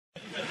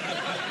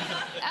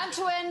And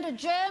to end, a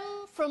gem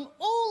from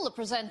all the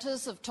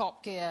presenters of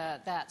Top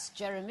Gear. That's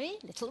Jeremy,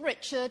 Little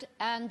Richard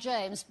and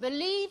James.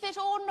 Believe it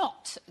or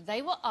not,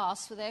 they were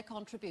asked for their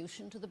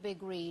contribution to the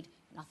big read.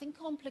 Nothing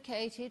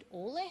complicated.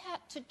 All they had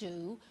to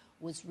do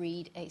was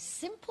read a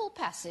simple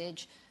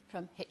passage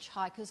from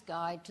Hitchhiker's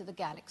Guide to the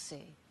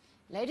Galaxy.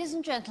 Ladies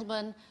and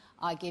gentlemen,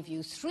 I give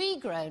you 3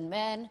 grown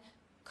men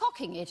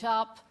cocking it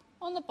up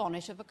on the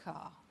bonnet of a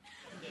car.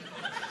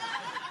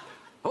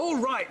 All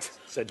right,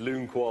 said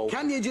Loon Qual.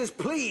 Can you just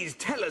please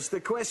tell us the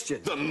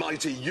question? The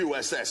mighty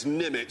USS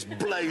Nimitz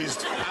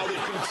blazed out of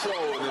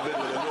control in the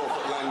middle of the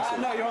North Atlantic.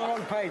 No, you're on the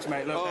wrong page,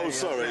 mate. Look, oh,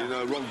 sorry,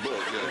 no, wrong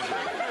book. Yeah,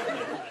 sorry.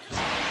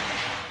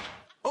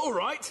 All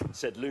right,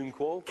 said Loon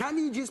Qual. Can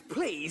you just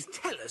please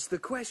tell us the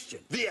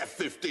question? The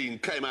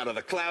F-15 came out of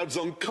the clouds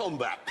on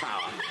combat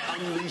power,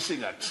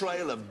 unleashing a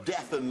trail of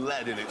death and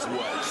lead in its wake.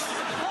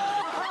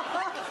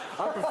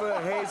 I prefer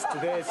his to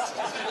this.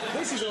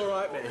 This is all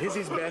right, mate. His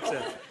is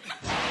better.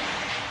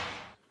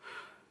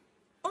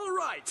 All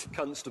right.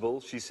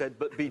 Constable, she said,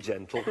 but be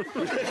gentle.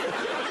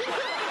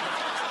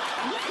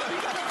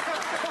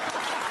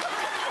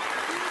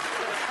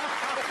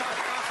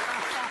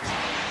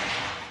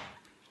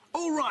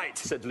 All right,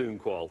 said Loon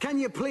Qual. Can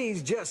you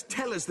please just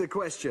tell us the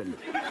question?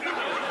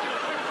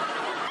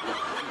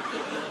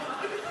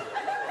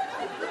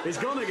 He's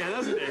gone again,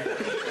 hasn't he?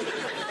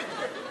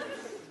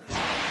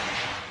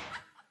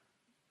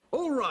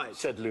 All right,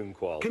 said Loon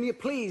Qual. Can you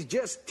please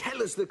just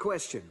tell us the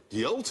question?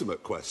 The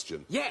ultimate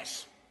question?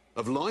 Yes.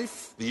 Of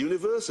life, the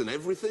universe and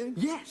everything?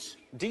 Yes.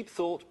 Deep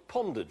Thought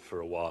pondered for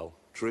a while.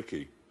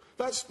 Tricky.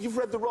 You've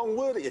read the wrong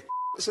word at you.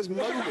 It says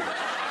moment.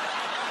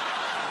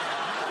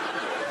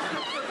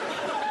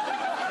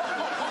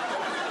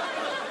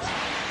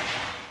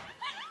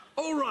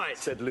 All right,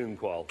 said Loon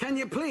Qual. Can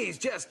you please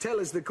just tell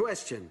us the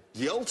question?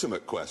 The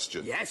ultimate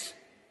question? Yes.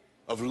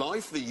 Of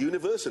life, the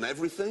universe and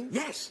everything?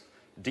 Yes.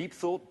 Deep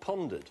Thought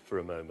pondered for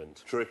a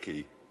moment.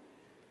 Tricky.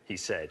 He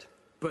said.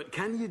 But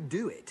can you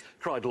do it?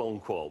 Cried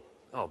Long Qual.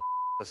 Oh,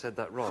 I said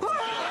that wrong. Ah!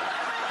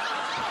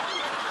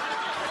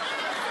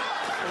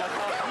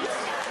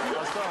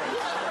 I'm sorry.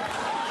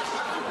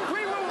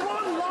 We were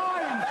one more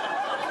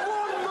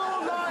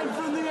line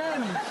from the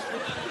end.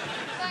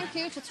 Thank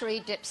you to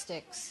 3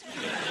 dipsticks.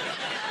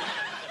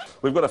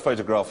 We've got a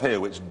photograph here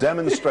which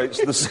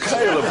demonstrates the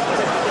scale of...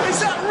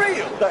 Is that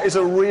real? That is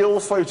a real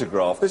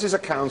photograph. This is a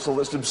council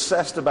that's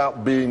obsessed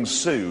about being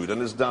sued and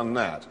has done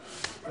that.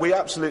 We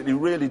absolutely,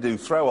 really do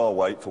throw our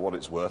weight, for what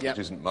it's worth, which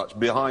isn't much,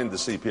 behind the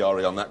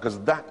CPRE on that, because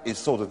that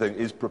sort of thing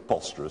is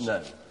preposterous.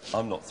 No,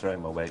 I'm not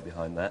throwing my weight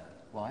behind that.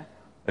 Why?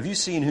 Have you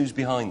seen who's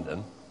behind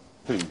them?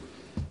 Who?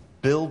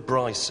 Bill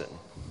Bryson.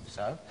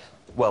 So?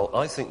 Well,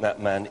 I think that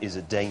man is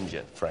a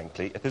danger,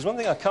 frankly. Because one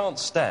thing I can't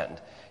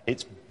stand,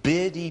 it's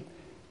beardy,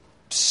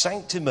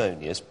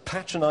 sanctimonious,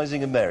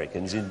 patronising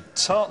Americans in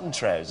tartan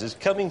trousers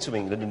coming to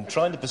England and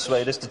trying to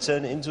persuade us to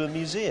turn it into a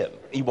museum.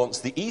 He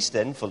wants the East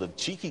End full of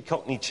cheeky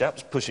Cockney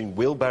chaps pushing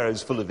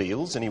wheelbarrows full of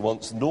eels, and he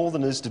wants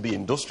Northerners to be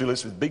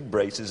industrialists with big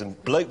braces and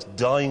blokes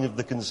dying of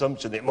the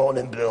consumption.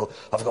 Morning, Bill.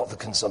 I've got the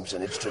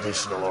consumption. It's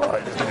traditional, all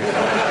right?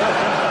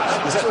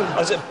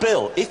 I said,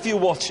 Bill, if you're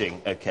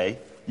watching, OK,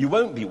 you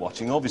won't be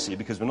watching, obviously,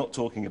 because we're not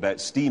talking about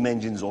steam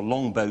engines or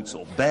longboats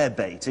or bear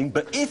baiting,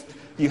 but if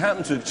you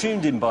happen to have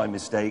tuned in by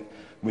mistake,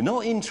 we're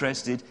not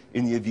interested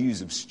in the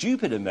views of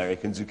stupid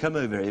Americans who come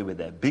over here with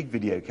their big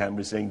video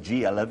cameras saying,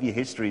 gee, I love your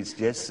history, it's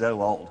just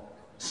so old.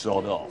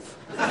 Sod off.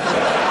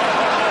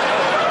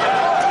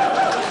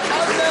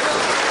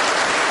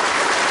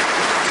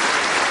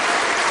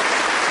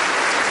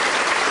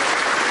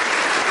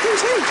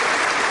 Who's he?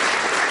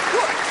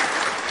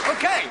 What?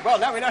 OK, well,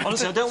 now we know...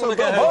 Honestly, I don't want to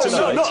go home tonight.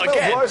 So not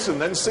again. Bryson,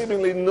 then,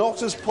 seemingly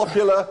not as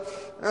popular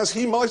as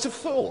he might have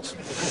thought.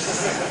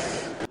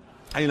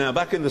 Hey, now,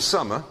 back in the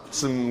summer,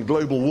 some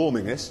global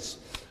warmingists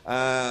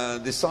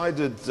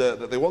decided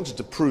that they wanted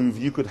to prove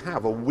you could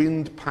have a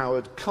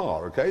wind-powered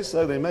car, OK?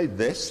 So they made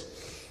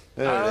this.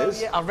 There it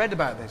is. Yeah, I read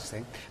about this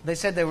thing. They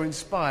said they were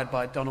inspired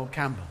by Donald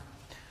Campbell.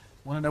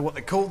 Want to know what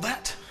they called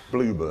that?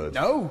 Bluebird.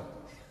 No.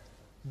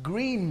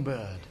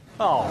 Greenbird.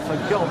 Oh, for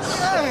God's sake.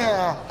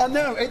 Yeah, I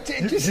know. It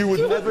just... You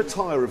would never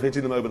tire of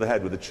hitting them over the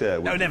head with a chair,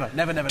 would No, you?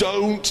 never.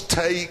 Don't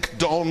take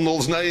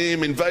Donald's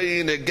name in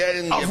vain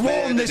again. I've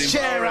worn this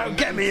chair out.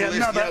 Get me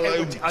another...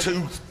 Yellow,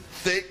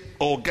 tooth-thick,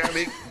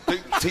 organic,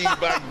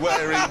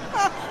 teabag-wearing...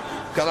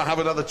 Can I have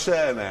another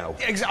chair now?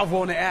 I've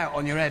worn it out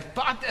on your head.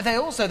 But they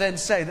also then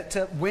say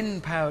that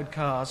wind-powered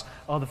cars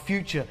are the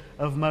future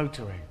of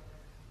motoring.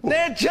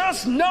 They're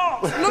just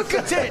not! Look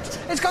at it!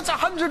 It's got a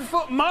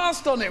 100-foot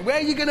mast on it. Where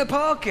are you going to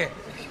park it?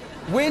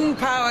 Wind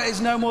power is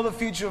no more the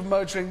future of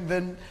motoring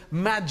than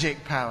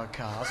magic power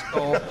cars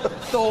or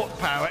thought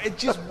power. It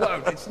just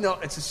won't. It's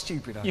not. It's a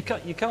stupid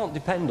idea. You can't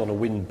depend on a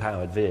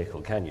wind-powered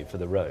vehicle, can you, for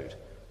the road?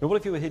 Now, what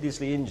if you were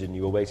hideously injured and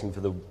you were waiting for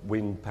the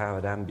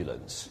wind-powered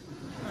ambulance?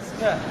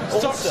 Yeah.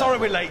 Sorry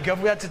we're late, Gov.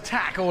 We had to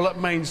tack all up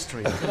Main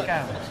Street. Look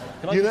out.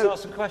 Can I just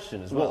ask a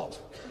question as well? What?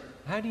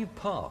 How do you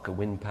park a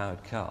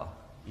wind-powered car?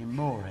 You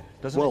moor it.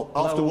 Doesn't Well, it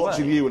blow after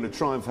watching away? you in a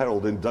Triumph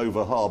Herald in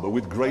Dover Harbour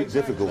with great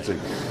difficulty.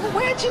 Well,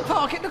 where'd you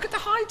park it? Look at the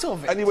height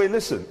of it. Anyway,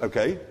 listen,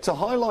 OK, to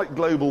highlight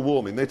global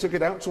warming, they took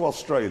it out to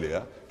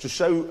Australia to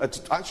show,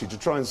 actually to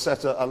try and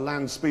set a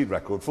land speed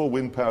record for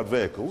wind-powered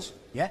vehicles.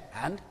 Yeah,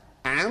 and?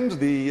 And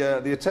the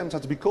attempt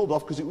had to be called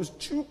off because it was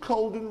too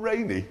cold and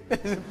rainy.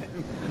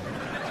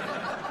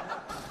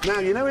 Now,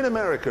 you know, in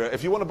America,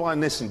 if you want to buy a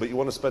Nissan but you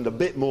want to spend a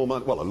bit more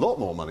money, well, a lot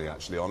more money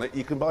actually on it,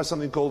 you can buy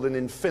something called an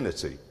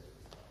Infinity.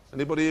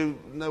 Anybody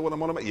know what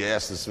I'm on about?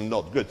 Yes, there's some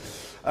nod. Good.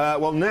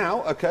 Well,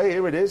 now, OK,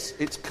 here it is.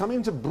 It's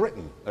coming to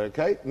Britain,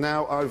 OK?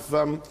 Now, I've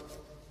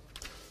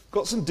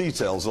got some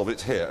details of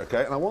it here,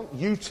 OK? And I want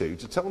you two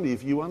to tell me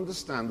if you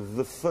understand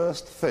the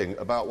first thing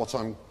about what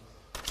I'm...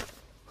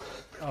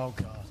 Oh,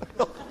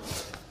 God.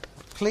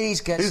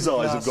 Please get His some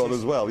eyes glasses. have gone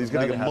as well. He's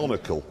getting No, a they haven't.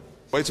 monocle.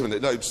 Wait a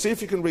minute. No, see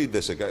if you can read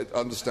this, OK?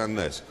 Understand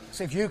this.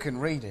 See if you can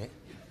read it.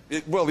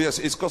 Well, yes,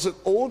 it's got an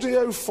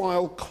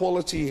audiophile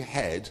quality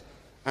head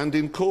and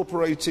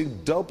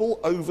incorporating double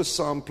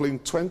oversampling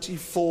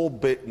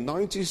 24-bit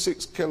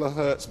 96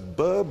 kilohertz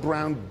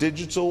Burr-Brown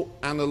digital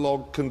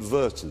analog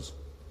converters.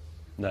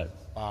 No.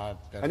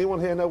 Anyone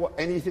here know what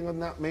anything on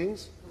that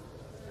means?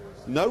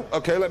 No?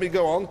 OK, let me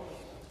go on.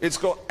 It's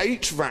got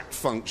HVAC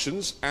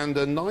functions and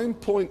a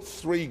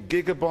 9.3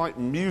 gigabyte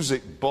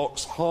music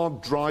box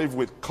hard drive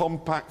with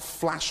compact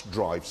flash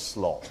drive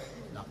slot.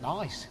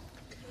 Nice.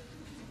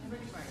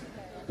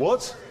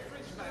 What?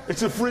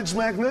 It's a fridge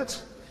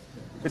magnet?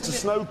 It's a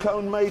snow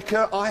cone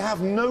maker? I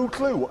have no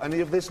clue what any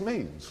of this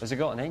means. Has it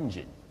got an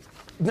engine?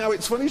 Now,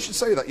 it's funny you should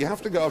say that. You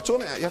have to go, I've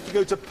torn it out, you have to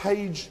go to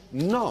page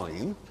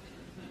 9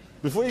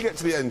 before you get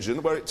to the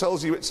engine where it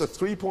tells you it's a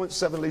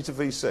 3.7 litre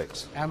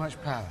V6. How much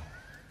power?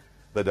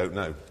 They don't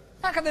know.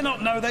 How can they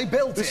not know they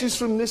built This it? is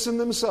from Nissan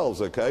themselves,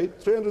 OK?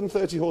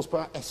 330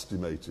 horsepower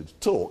estimated.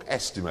 Torque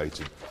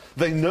estimated.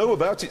 They know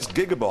about its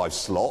gigabyte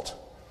slot,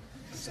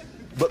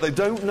 but they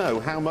don't know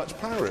how much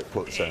power it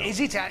puts out. Is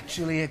it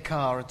actually a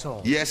car at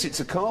all? Yes, it's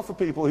a car for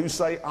people who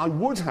say, I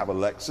would have a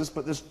Lexus,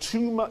 but there's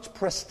too much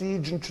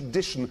prestige and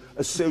tradition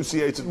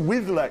associated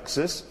with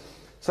Lexus,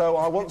 so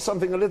I want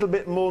something a little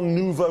bit more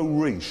nouveau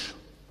riche.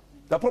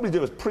 They'll probably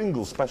do a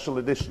Pringle special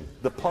edition,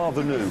 the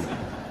parvenu.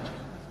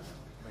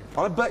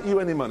 I bet you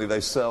any money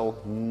they sell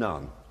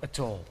none. At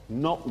all?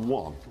 Not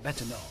one.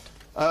 Better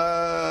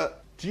not.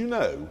 Do you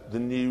know the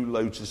new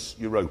Lotus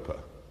Europa?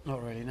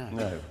 Not really, no.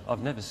 No.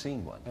 I've never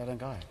seen one. I don't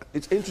go.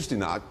 It's interesting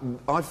that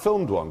I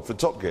filmed one for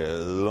Top Gear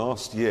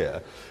last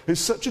year.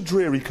 It's such a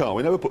dreary car,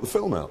 we never put the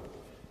film out.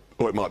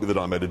 Or it might be that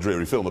I made a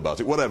dreary film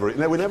about it, whatever.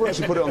 No, we never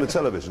actually put it on the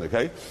television,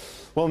 OK?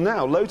 Well,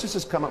 now, Lotus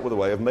has come up with a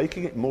way of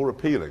making it more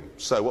appealing.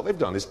 So what they've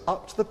done is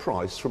upped the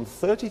price from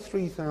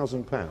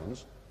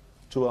 £33,000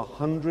 to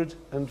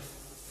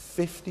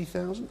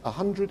 £150,000?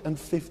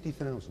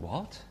 £150,000.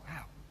 What?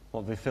 Wow.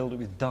 What, they filled it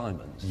with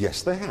diamonds?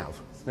 Yes, they have.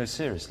 No,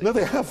 seriously? No,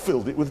 they have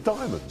filled it with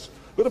diamonds.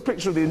 Got a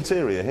picture of the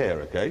interior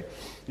here, OK?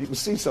 You can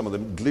see some of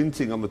them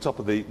glinting on the top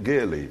of the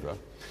gear lever.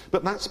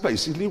 But that's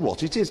basically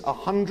what it is,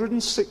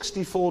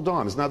 164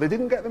 diamonds. Now, they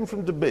didn't get them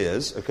from De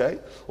Beers, OK,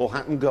 or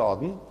Hatton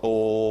Garden,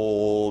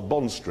 or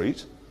Bond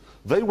Street.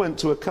 They went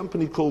to a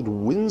company called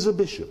Windsor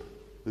Bishop.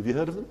 Have you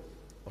heard of them?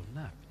 Oh,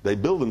 no. They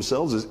bill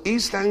themselves as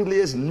East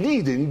Anglia's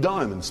leading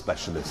diamond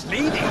specialist.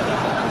 Leading?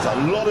 There's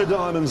a lot of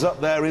diamonds up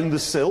there in the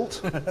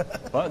silt.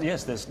 Well,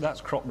 yes,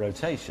 that's crop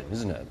rotation,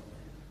 isn't it?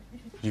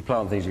 You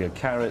plant things, you go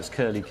carrots,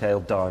 curly kale,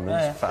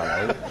 diamonds,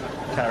 fallow.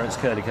 Carrots,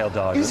 curly kale,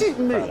 diamonds, Is it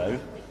me? fallow.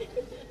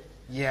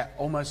 Yeah,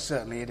 almost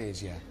certainly it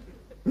is, yeah.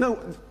 No,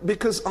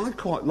 because I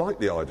quite like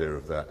the idea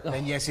of that.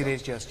 Then yes, it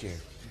is just you.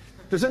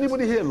 Does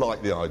anybody here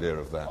like the idea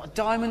of that? A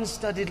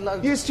diamond-studded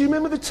Lotus. Yes, do you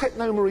remember the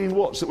Technomarine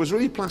watch that was a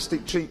really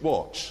plastic, cheap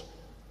watch?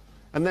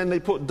 And then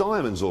they put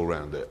diamonds all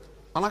round it.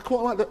 And I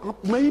quite like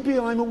that. Maybe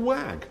I'm a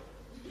wag.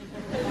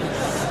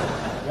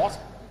 What?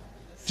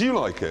 Do you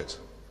like it?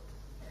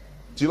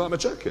 Do you like my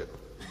jacket?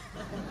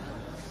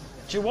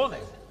 Do you want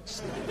it?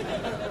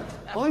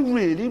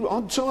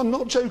 I'm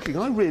not joking,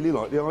 I really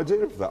like the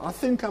idea of that. I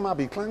think I'm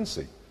Abby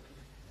Clancy.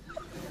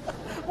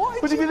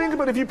 But if you think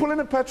about it, if you pull in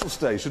a petrol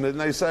station and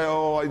they say,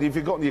 oh, have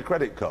you got your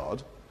credit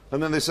card?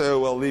 And then they say, oh,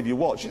 well, leave your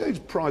watch. You know,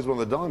 just prize one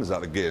of the diamonds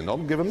out of the gear knob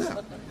and give them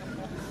that.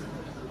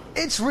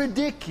 It's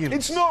ridiculous.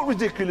 It's not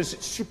ridiculous,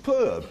 it's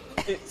superb.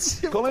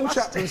 It's Colin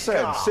Chapman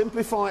said,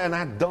 simplify and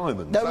add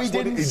diamonds. No, That's he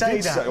what didn't say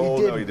did that. Oh,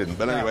 He no, he didn't. didn't.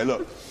 But No. anyway,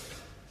 look,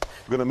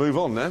 we're going to move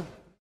on now.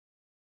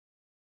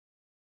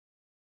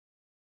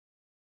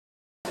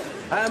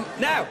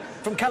 Now,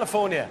 from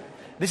California.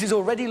 This is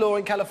already law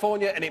in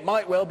California, and it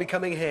might well be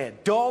coming here.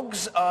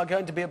 Dogs are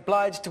going to be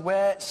obliged to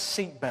wear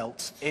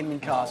seatbelts in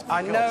cars.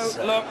 I know,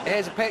 look,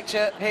 here's a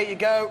picture, here you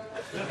go.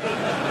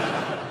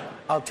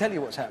 I'll tell you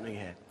what's happening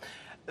here.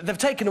 They've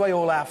taken away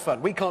all our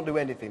fun. We can't do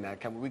anything now,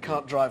 can we? We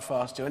can't drive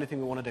fast, do anything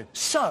we want to do.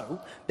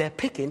 So, they're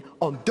picking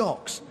on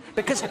dogs.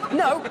 Because,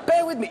 no,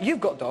 bear with me,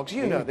 you've got dogs,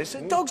 you know this.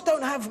 Dogs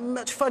don't have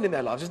much fun in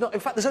their lives. In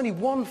fact, there's only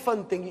one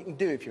fun thing you can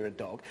do if you're a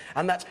dog,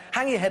 and that's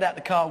hang your head out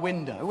the car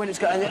window when it's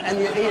got, and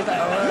your ears like,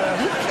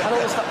 and all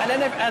this stuff. And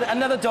then and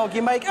another dog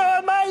you make,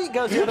 oh, mate,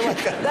 goes the other way.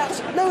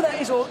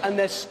 That is all, and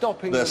they're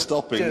stopping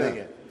doing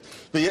it.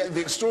 The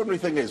extraordinary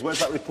thing is, where's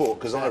that report?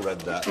 Because I read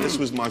that. This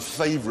was my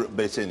favourite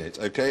bit in it,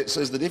 OK? It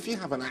says that if you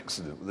have an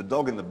accident with a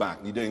dog in the back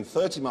and you're doing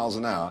 30 miles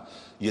an hour,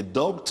 your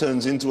dog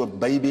turns into a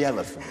baby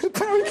elephant.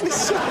 Apparently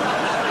so.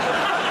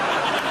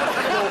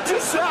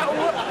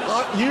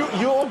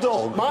 Your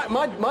dog?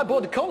 My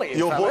border collie.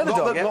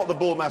 Not the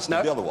bull mastiff,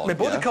 no, the other one. My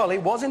border collie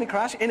was in a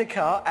crash in a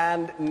car,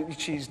 and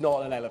she's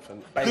not an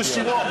elephant. Does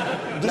she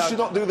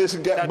not do this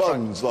and get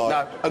buns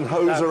and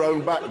hose her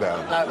own back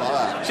down? No, like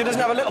that? She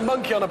doesn't have a little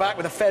monkey on her back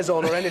with a fez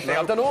on or anything.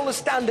 I've done all the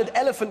standard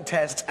elephant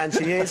tests, and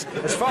she is,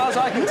 as far as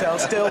I can tell,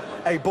 still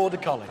a border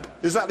collie.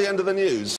 Is that the end of the news?